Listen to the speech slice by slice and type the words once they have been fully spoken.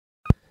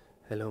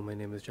Hello, my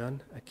name is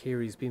John at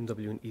Kearys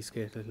BMW in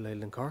Eastgate, Little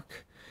Island,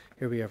 Cork.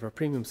 Here we have our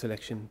premium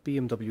selection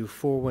BMW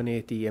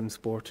 418D M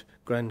Sport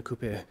Grand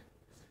Coupe.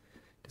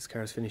 This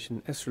car is finished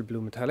in Estel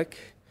Blue Metallic.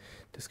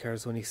 This car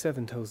is only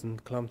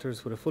 7,000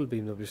 kilometers with a full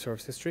BMW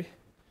service history.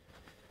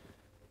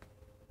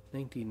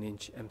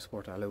 19-inch M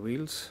Sport alloy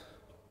wheels.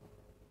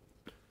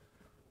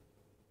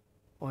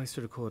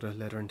 Oyster Dakota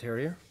leather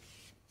interior.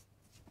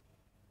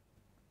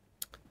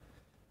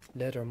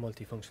 Leather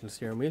multifunctional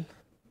steering wheel.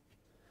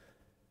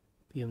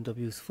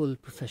 BMW's full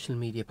professional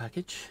media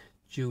package,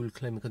 dual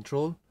climate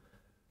control,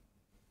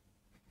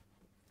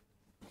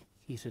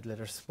 heated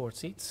leather sport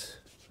seats.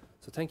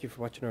 So thank you for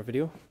watching our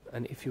video,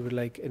 and if you would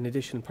like an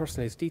additional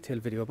personalised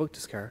detailed video about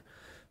this car,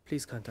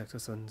 please contact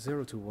us on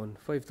 021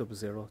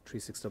 500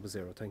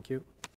 3600. Thank you.